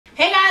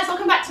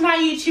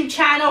YouTube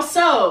channel.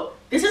 So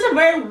this is a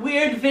very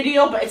weird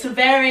video, but it's a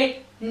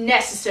very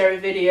necessary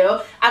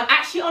video. I'm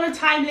actually on a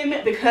time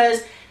limit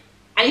because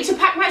I need to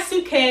pack my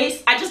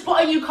suitcase. I just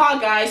bought a new car,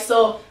 guys,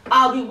 so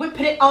I'll be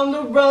whipping it on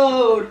the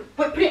road.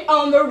 But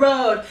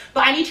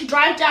I need to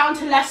drive down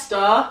to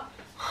Leicester.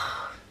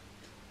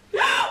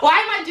 Why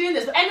am I doing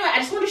this? But anyway, I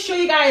just want to show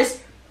you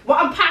guys what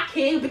I'm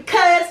packing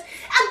because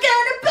I'm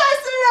going to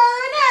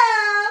Barcelona.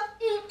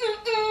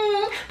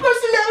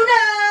 Barcelona.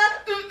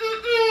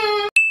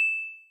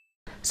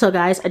 So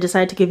guys, I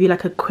decided to give you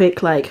like a quick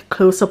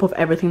close-up of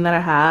everything that I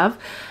have,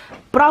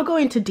 but I'll go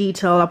into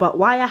detail about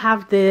why I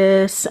have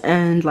this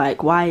and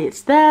like why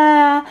it's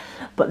there.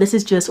 But this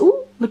is just,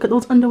 ooh, look at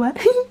those underwear.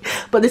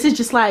 But this is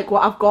just like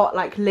what I've got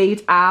like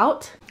laid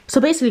out.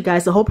 So basically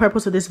guys, the whole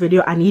purpose of this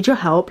video, I need your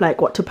help,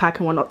 like what to pack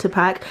and what not to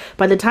pack.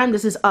 By the time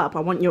this is up, I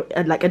want your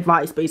like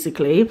advice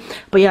basically.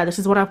 But yeah, this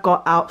is what I've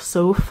got out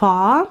so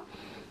far.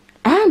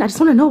 And I just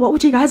want to know, what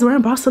would you guys wear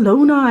in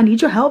Barcelona? I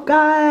need your help,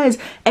 guys.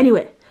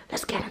 Anyway,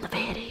 let's get in the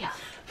video.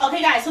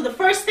 Okay guys, so the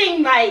first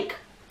thing, like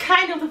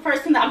kind of the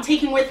first thing that I'm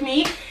taking with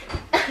me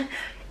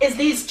is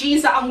these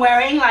jeans that I'm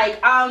wearing. Like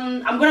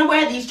I'm gonna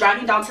wear these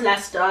driving down to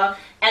Leicester,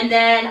 and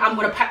then I'm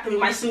gonna pack them in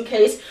my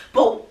suitcase.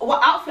 But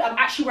what outfit I'm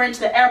actually wearing to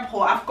the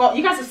airport, I've got,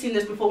 you guys have seen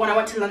this before when I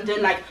went to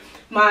London, like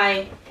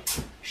my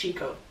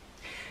Chico.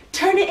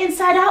 Turn it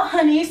inside out,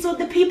 honey, so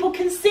the people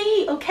can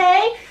see,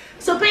 okay?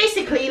 So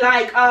basically,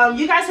 like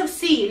you guys have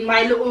seen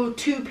my little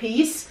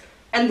two-piece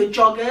and the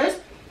joggers.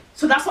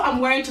 So that's what I'm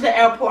wearing to the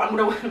airport. I'm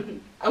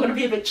gonna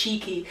be a bit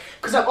cheeky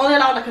because I'm only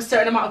allowed like a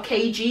certain amount of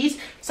kgs.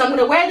 So I'm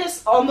gonna wear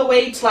this on the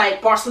way to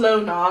like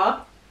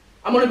Barcelona.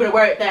 I'm only gonna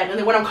wear it then, and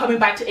then when I'm coming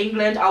back to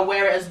England, I'll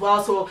wear it as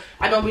well. So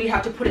I don't really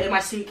have to put it in my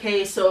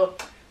suitcase. So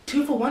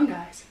 2 for 1,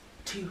 guys.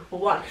 2 for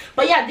 1.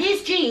 But yeah,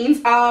 these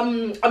jeans,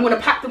 I'm gonna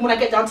pack them when I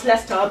get down to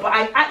Leicester. But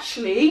I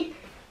actually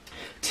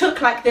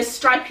took like this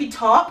stripy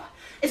top.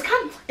 It's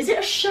kind of, is it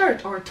a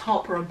shirt or a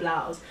top or a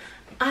blouse?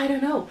 I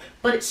don't know,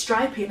 but it's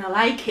stripy and I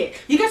like it.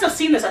 You guys have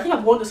seen this. I think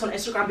I've worn this on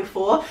Instagram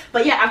before.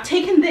 But yeah, I've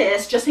taken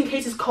this just in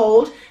case it's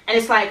cold, and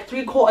it's like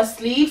 3/4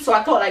 sleeve. So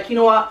I thought, like, you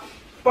know what,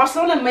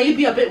 Barcelona may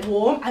be a bit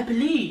warm, I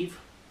believe.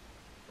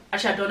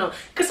 Actually, I don't know.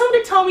 Could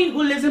somebody tell me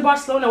who lives in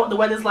Barcelona what the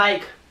weather's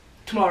like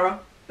tomorrow?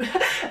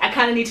 I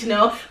kind of need to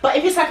know. But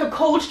if it's like a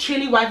cold,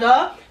 chilly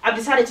weather, I've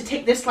decided to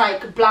take this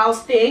like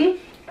blouse thing.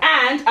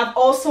 And I've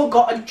also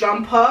got a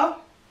jumper.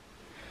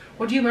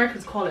 What do you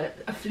Americans call it?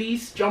 A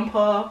fleece,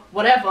 jumper,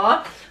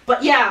 whatever.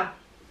 But yeah,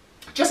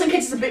 just in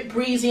case it's a bit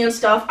breezy and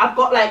stuff, I've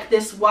got like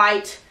this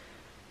white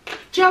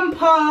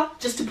jumper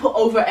just to put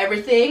over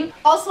everything.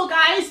 Also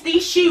guys,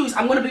 these shoes,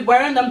 I'm going to be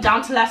wearing them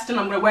down to Leicester, and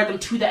I'm going to wear them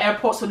to the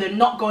airport, so they're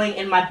not going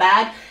in my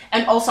bag.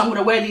 And also I'm going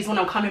to wear these when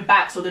I'm coming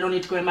back, so they don't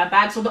need to go in my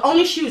bag. So the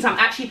only shoes I'm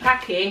actually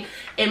packing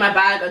in my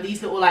bag are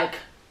these little like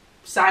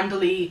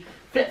sandally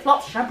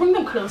flip-flops. Should I bring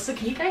them closer?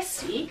 Can you guys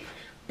see?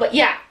 But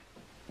yeah,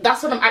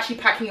 that's what I'm actually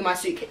packing in my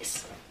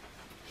suitcase.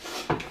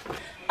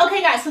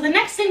 Okay guys, so the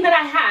next thing that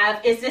I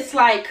have is this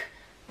like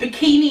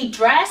bikini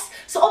dress.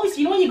 So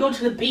obviously, you know when you go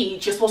to the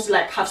beach, you're supposed to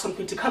like have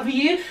something to cover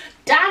you.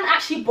 Dan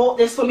actually bought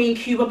this for me in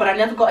Cuba, but I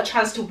never got a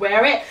chance to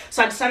wear it.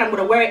 So I decided I'm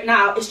gonna wear it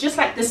now. It's just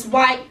like this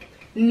white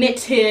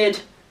knitted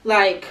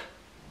like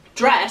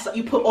dress that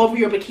you put over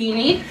your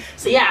bikini.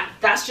 So yeah,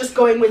 that's just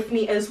going with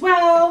me as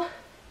well.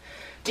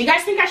 Do you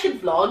guys think I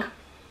should vlog?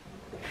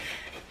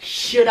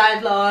 Should I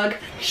vlog?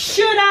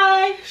 Should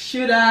I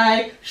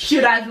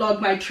vlog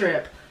my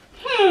trip?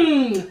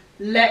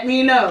 Let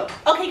me know.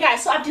 Okay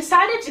guys, so I've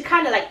decided to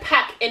kind of like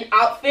pack in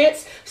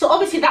outfits. So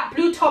obviously that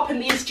blue top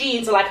and these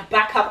jeans are like a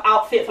backup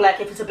outfit for like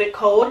if it's a bit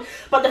cold.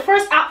 But the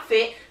first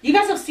outfit, you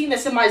guys have seen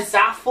this in my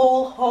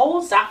Zaful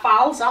haul.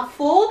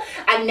 Zaful.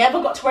 I never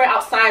got to wear it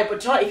outside,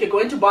 but you know, if you're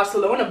going to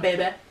Barcelona,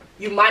 baby,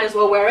 you might as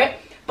well wear it.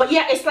 But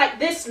yeah, it's like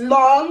this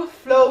long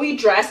flowy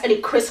dress and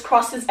it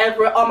crisscrosses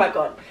everywhere. Oh my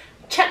god.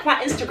 Check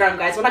my Instagram,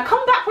 guys. When I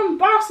come back from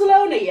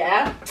Barcelona,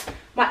 yeah,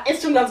 my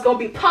Instagram's gonna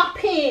be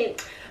popping.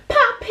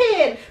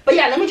 But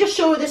yeah, let me just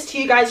show this to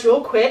you guys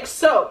real quick.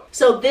 So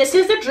this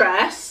is the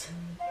dress.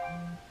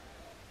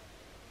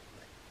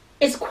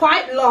 It's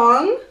quite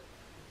long,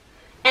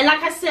 and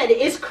like I said, it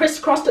is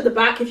crisscrossed at the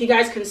back, if you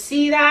guys can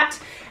see that.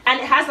 And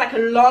it has like a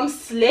long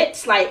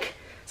slit, like,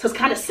 so it's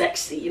kind of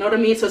sexy, you know what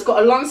I mean? So it's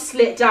got a long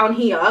slit down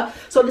here.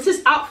 So this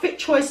is outfit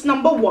choice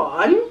number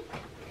 1.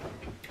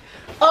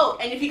 Oh,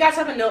 and if you guys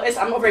haven't noticed,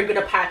 I'm not very good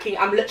at packing.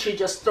 I'm literally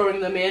just throwing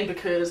them in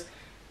because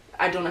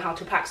I don't know how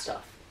to pack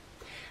stuff.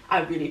 I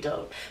really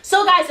don't.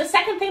 So guys, the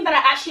second thing that I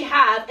actually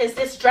have is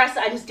this dress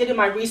that I just did in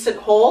my recent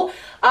haul.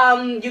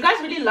 You guys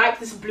really like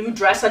this blue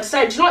dress. I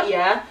decided, you know what,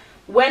 yeah,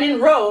 when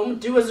in Rome,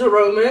 do as the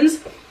Romans.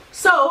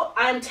 So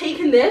I'm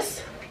taking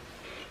this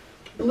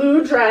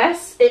blue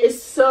dress. It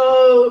is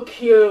so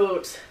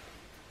cute.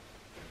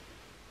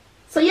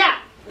 So yeah,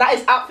 that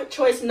is outfit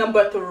choice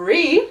number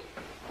 3.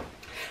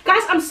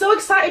 Guys, I'm so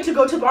excited to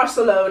go to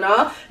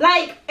Barcelona.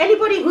 Like,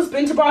 anybody who's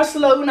been to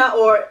Barcelona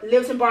or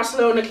lives in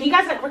Barcelona, can you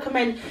guys like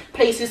recommend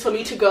places for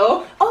me to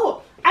go?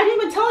 Oh, I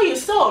didn't even tell you.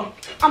 So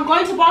I'm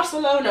going to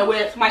Barcelona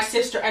with my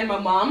sister and my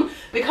mom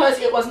because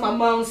it was my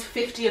mom's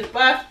 50th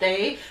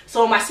birthday.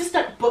 So my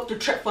sister booked a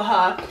trip for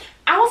her.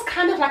 I was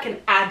kind of like an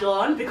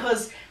add-on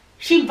because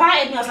she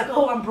invited me. I was like,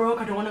 oh, I'm broke,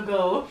 I don't want to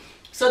go.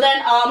 So then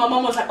my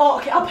mom was like, oh,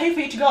 okay, I'll pay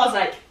for you to go. I was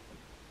like,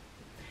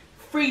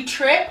 free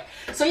trip.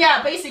 So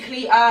yeah,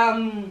 basically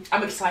I'm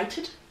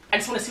excited. I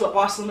just want to see what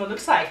Barcelona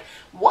looks like.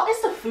 What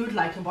is the food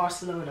like in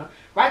Barcelona?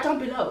 Write down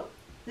below.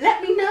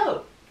 Let me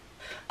know.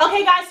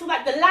 Okay guys, so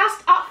like the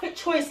last outfit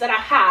choice that I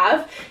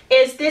have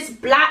is this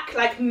black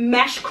like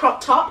mesh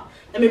crop top.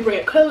 Let me bring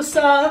it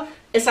closer.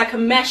 It's like a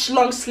mesh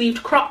long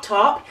sleeved crop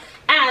top,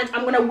 and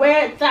I'm gonna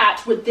wear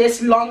that with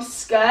this long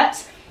skirt.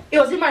 It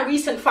was in my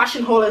recent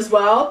fashion haul as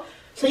well.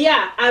 So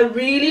yeah, I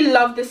really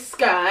love this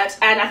skirt,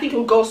 and I think it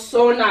will go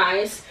so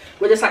nice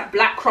with this like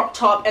black crop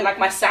top and like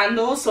my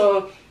sandals.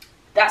 So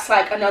that's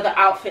like another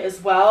outfit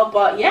as well.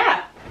 But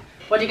yeah,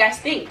 what do you guys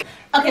think?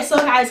 Okay, so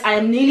guys, I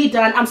am nearly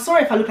done. I'm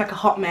sorry if I look like a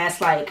hot mess.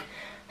 Like,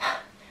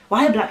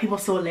 why are black people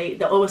so late?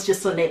 They're always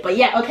just so late. But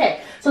yeah, okay,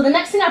 so the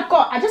next thing I've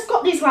got, I just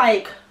got these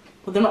like,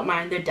 well, they're not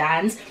mine, they're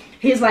Dan's.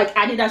 Here's like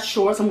Adidas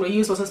shorts. I'm gonna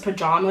use those as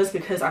pajamas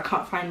because I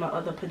can't find my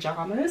other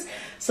pajamas.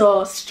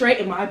 So straight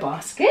in my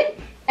basket.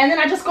 And then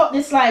I just got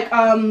this like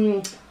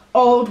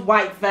old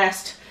white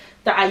vest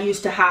that I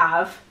used to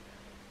have,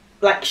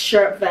 like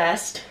shirt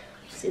vest.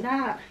 See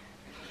that?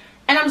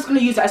 And I'm just gonna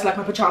use it as like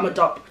my pajama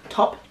top.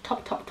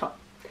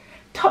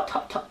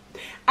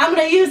 I'm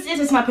gonna use this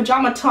as my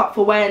pajama top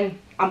for when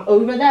I'm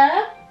over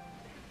there.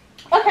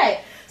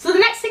 Okay, so the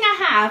next thing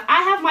I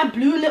have my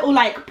blue little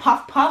like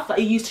puff that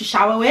I used to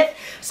shower with.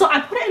 So I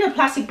put it in a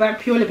plastic bag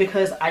purely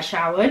because I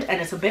showered and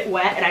it's a bit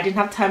wet and I didn't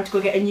have time to go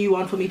get a new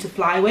one for me to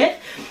fly with.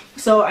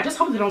 So I just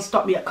hope they don't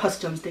stop me at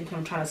customs thinking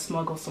I'm trying to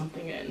smuggle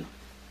something in.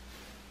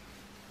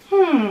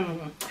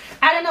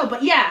 I don't know,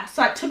 but yeah,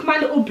 so I took my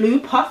little blue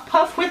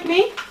puff with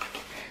me.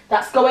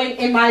 That's going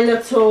in my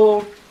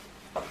little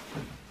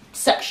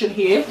section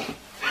here.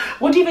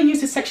 What do you even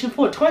use this section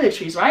for?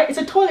 Toiletries, right? It's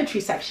a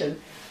toiletry section.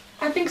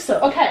 I think so.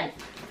 Okay.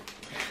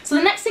 So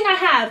the next thing I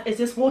have is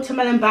this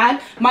watermelon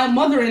bag. My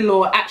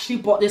mother-in-law actually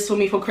bought this for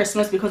me for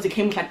Christmas because it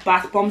came with like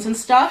bath bombs and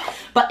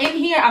stuff. But in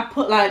here I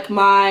put like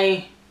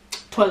my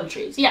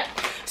toiletries. Yeah.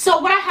 So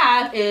what I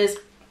have is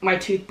my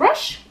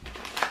toothbrush,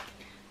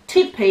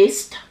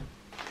 toothpaste,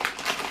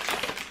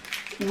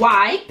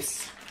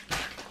 wipes,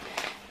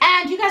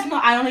 and you guys know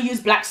I only use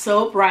black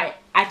soap, right?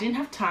 I didn't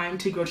have time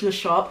to go to the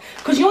shop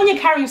because you know when you're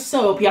carrying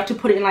soap you have to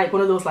put it in like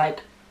one of those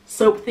like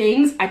soap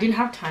things. I didn't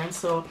have time,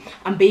 so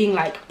I'm being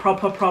like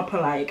proper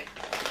like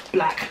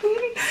black.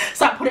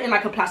 So I put it in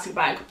like a plastic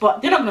bag,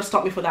 but they're not gonna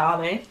stop me for that,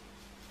 are they?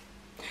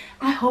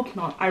 I hope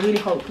not. I really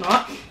hope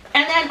not.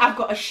 And then I've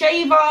got a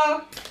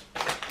shaver.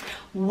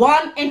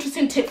 One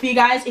interesting tip for you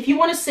guys: if you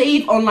want to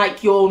save on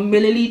like your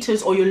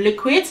milliliters or your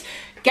liquids,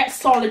 get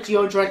solid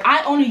deodorant.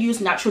 I only use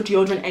natural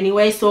deodorant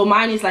anyway, so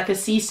mine is like a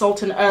sea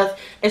salt and earth.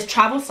 It's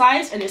travel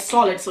size and it's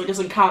solid, so it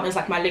doesn't count as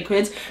like my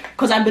liquids,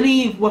 because I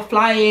believe we're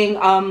flying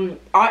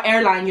our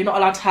airline, you're not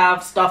allowed to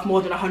have stuff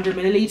more than 100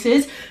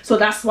 milliliters, so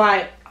that's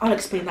why I'll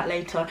explain that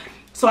later.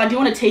 So I do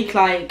want to take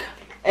like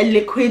a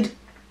liquid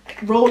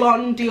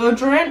roll-on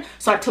deodorant,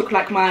 so I took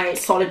like my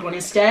solid one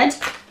instead.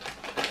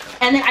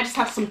 And then I just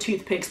have some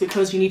toothpicks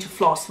because you need to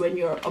floss when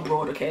you're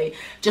abroad, okay?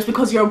 Just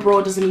because you're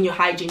abroad doesn't mean your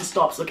hygiene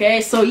stops,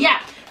 okay? So yeah,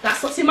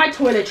 that's what's in my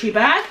toiletry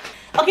bag.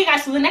 Okay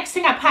guys, so the next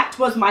thing I packed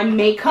was my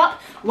makeup.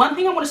 One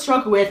thing I'm going to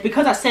struggle with,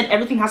 because I said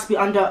everything has to be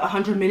under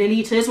 100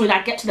 milliliters, when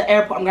I get to the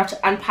airport I'm going to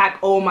have to unpack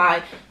all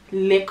my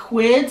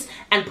liquids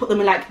and put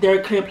them in like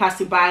their clear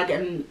plastic bag,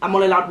 and I'm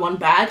only allowed one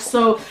bag.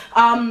 So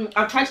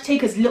I've tried to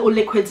take as little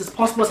liquids as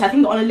possible. So I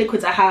think the only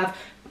liquids I have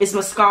is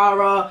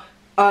mascara,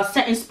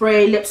 setting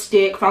spray,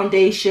 lipstick,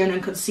 foundation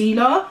and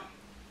concealer.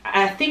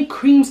 I think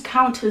creams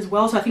count as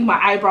well, so I think my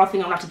eyebrow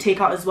thing I'll have to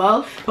take out as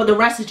well, but the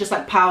rest is just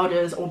like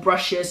powders or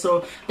brushes,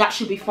 so that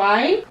should be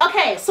fine.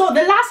 Okay, so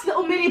the last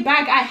little mini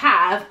bag I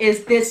have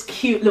is this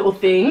cute little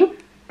thing.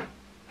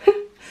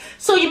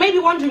 So you may be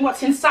wondering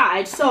what's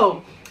inside.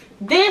 So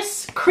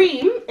this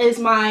cream is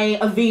my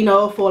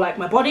Aveeno for like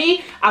my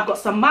body. I've got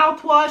some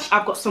mouthwash,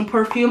 I've got some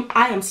perfume.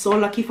 I am so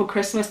lucky for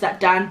Christmas that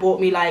Dan bought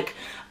me like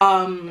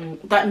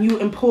that new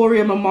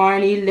Emporium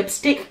Armani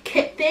lipstick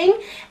kit thing,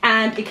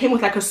 and it came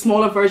with like a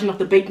smaller version of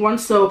the big one,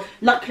 so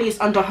luckily it's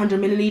under 100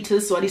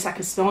 milliliters, so at least I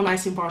can smell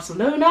nice in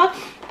Barcelona.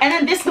 And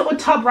then this little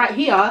tub right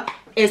here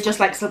is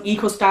just like some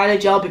eco styler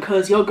gel,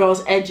 because your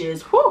girl's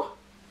edges, whew,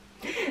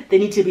 they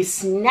need to be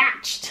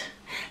snatched,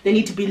 they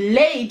need to be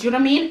laid, you know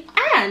what I mean?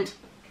 And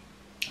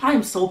I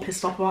am so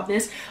pissed off about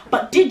this,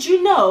 but did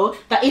you know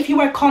that if you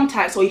wear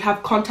contacts or you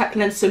have contact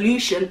lens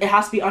solution, it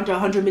has to be under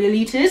 100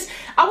 milliliters?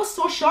 I was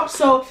so shocked.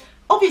 So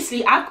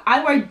obviously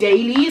I wear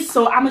dailies,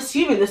 so I'm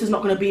assuming this is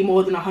not going to be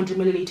more than 100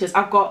 milliliters.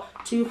 I've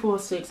got 2, 4,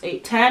 6,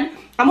 8, 10.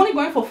 I'm only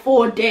going for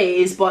 4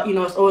 days, but you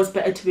know, it's always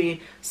better to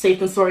be safe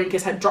than sorry in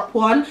case I drop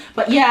one.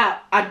 But yeah,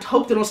 I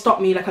hope they don't stop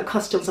me like at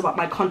customs about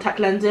my contact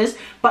lenses.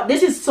 But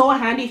this is so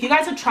handy if you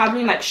guys are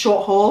traveling like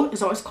short haul.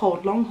 Is that what it's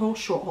called? Long haul,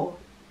 short haul?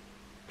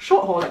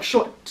 Short haul, like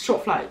short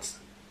flights.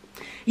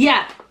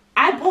 Yeah,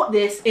 I bought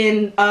this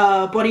in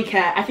body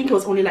care. I think it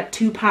was only like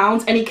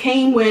 £2, and it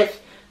came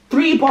with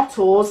 3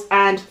 bottles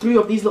and 3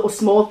 of these little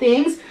small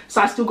things,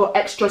 so I still got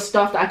extra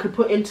stuff that I could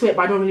put into it,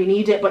 but I don't really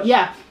need it. But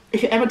yeah,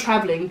 if you're ever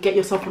traveling, get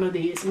yourself one of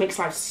these. It makes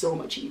life so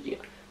much easier,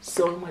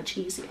 so much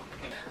easier.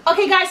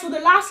 Okay guys, so the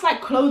last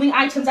like clothing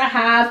items I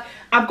have,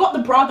 I've got the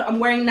bra that I'm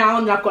wearing now,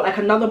 and I've got like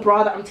another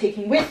bra that I'm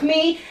taking with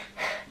me.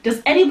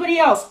 Does anybody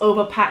else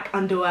overpack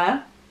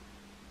underwear?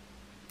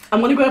 I'm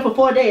gonna go for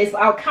 4 days,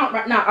 but I'll count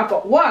right now. I've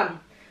got 1,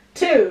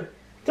 2,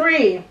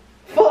 3,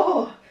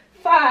 4,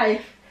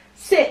 5,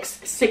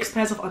 6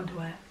 pairs of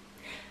underwear.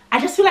 I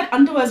just feel like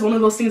underwear is one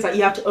of those things that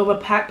you have to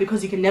overpack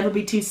because you can never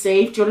be too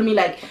safe. Do you know what I mean?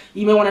 Like,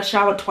 you may want to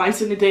shower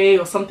twice in a day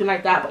or something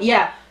like that. But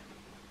yeah,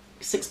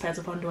 6 pairs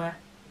of underwear.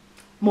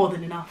 More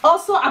than enough.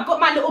 Also, I've got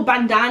my little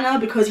bandana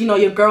because, you know,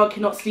 your girl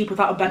cannot sleep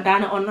without a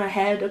bandana on her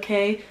head,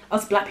 okay?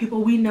 Us black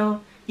people, we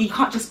know. You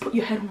can't just put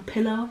your head on a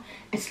pillow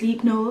and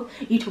sleep, no.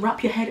 You need to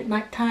wrap your head at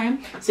night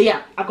time. So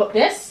yeah, I've got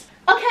this.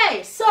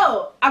 Okay,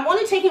 so I'm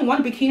only taking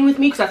 1 bikini with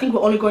me because I think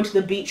we're only going to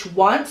the beach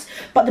once.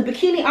 But the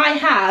bikini I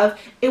have,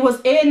 it was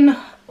in,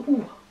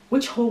 ooh,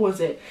 which haul was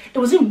it? It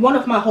was in one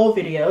of my haul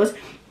videos.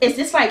 It's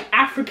this like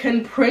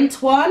African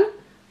print one.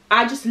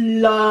 I just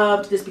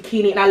loved this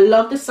bikini, and I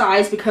love the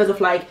size because of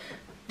like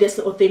this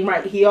little thing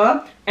right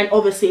here, and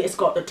obviously it's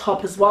got the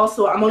top as well.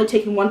 So I'm only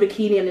taking 1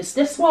 bikini, and it's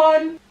this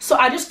one. So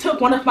I just took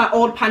one of my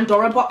old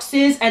Pandora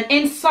boxes, and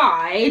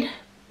inside,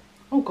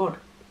 oh god,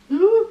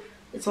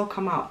 it's all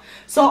come out.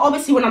 So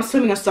obviously when I'm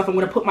swimming and stuff, I'm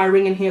going to put my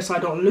ring in here so I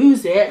don't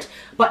lose it.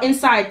 But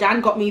inside,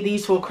 Dan got me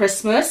these for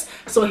Christmas.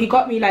 So he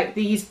got me like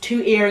these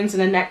 2 earrings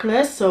and a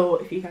necklace. So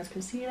if you guys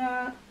can see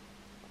that.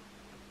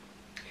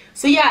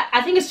 So yeah,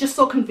 I think it's just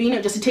so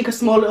convenient just to take a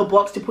small little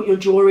box to put your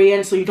jewelry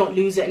in so you don't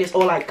lose it and it's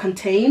all like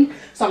contained.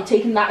 So I'm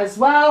taking that as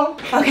well.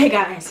 Okay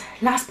guys,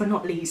 last but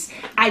not least,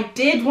 I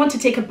did want to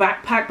take a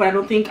backpack, but I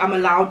don't think I'm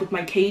allowed with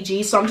my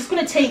kg. So I'm just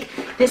going to take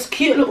this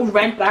cute little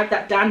red bag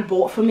that Dan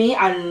bought for me.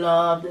 I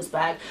love this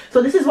bag.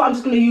 So this is what I'm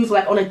just going to use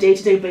like on a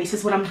day-to-day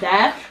basis when I'm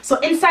there. So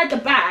inside the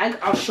bag,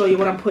 I'll show you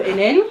what I'm putting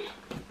in.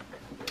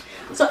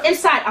 So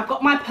inside, I've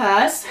got my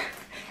purse,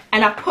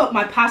 and I put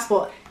my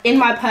passport in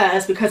my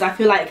purse because I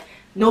feel like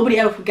nobody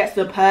ever forgets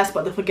their purse,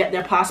 but they forget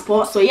their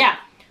passport. So yeah,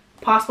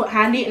 passport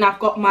handy, and I've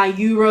got my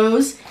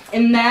euros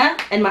in there,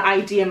 and my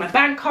ID and my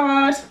bank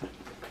card.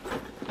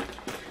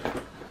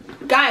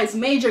 Guys,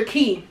 major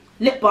key,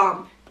 lip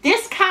balm.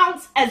 This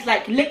counts as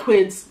like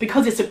liquids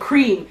because it's a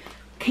cream.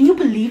 Can you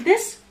believe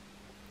this?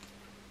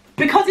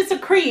 Because it's a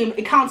cream,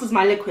 it counts as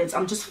my liquids.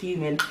 I'm just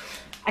fuming.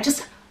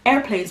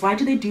 Airplanes, why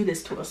do they do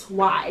this to us?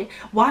 Why?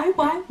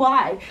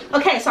 Why?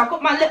 Okay, so I've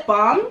got my lip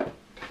balm.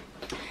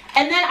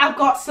 And then I've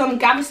got some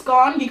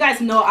Gaviscon. You guys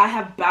know I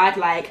have bad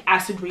like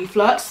acid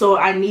reflux, so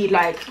I need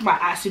like my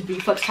acid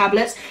reflux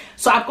tablets.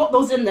 So I've got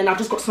those in there, and I've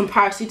just got some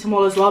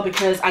paracetamol as well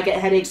because I get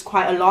headaches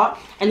quite a lot,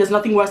 and there's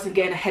nothing worse than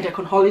getting a headache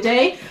on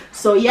holiday.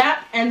 So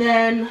yeah, and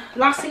then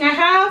last thing I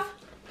have,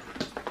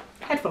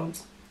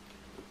 headphones.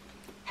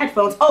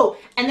 Oh,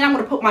 and then I'm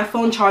going to put my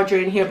phone charger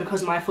in here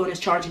because my phone is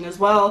charging as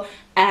well,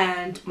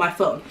 and my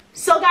phone.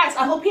 So guys,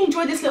 I hope you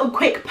enjoyed this little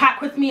quick pack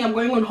with me. I'm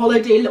going on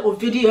holiday little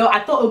video. I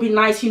thought it would be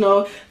nice, you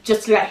know,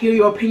 just to like hear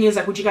your opinions,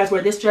 like would you guys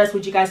wear this dress,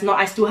 would you guys not?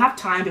 I still have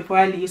time before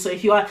I leave, so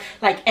if you are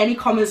like any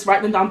comments,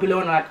 write them down below,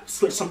 and like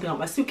switch something on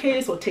my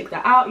suitcase or take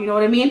that out, you know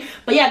what I mean?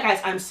 But yeah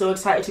guys, I'm so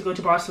excited to go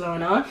to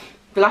Barcelona.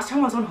 The last time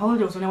I was on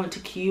holiday was when I went to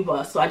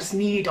Cuba, so I just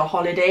need a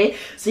holiday.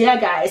 So yeah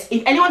guys,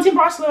 if anyone's in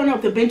Barcelona,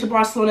 if they've been to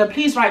Barcelona,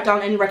 please write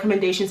down any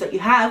recommendations that you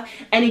have,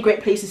 any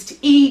great places to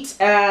eat,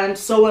 and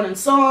so on and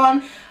so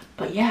on.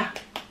 But yeah,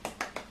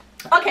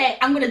 okay,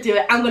 I'm gonna do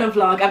it. I'm gonna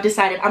vlog. I've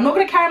decided I'm not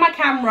gonna carry my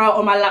camera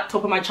or my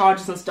laptop or my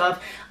chargers and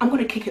stuff. I'm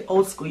gonna kick it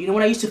old school. You know,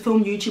 when I used to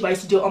film YouTube, I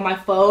used to do it on my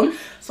phone.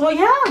 So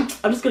yeah,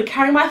 I'm just gonna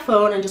carry my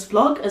phone and just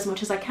vlog as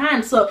much as I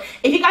can. So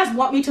if you guys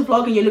want me to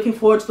vlog and you're looking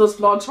forward to those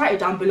vlogs, write it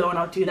down below and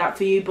I'll do that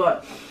for you.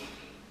 But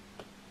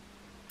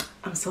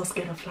I'm so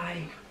scared of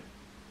flying.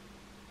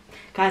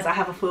 Guys, I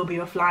have a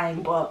phobia of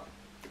flying, but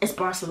it's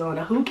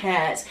Barcelona, who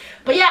cares?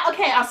 But yeah,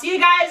 okay, I'll see you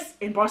guys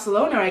in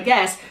Barcelona, I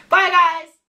guess. Bye guys.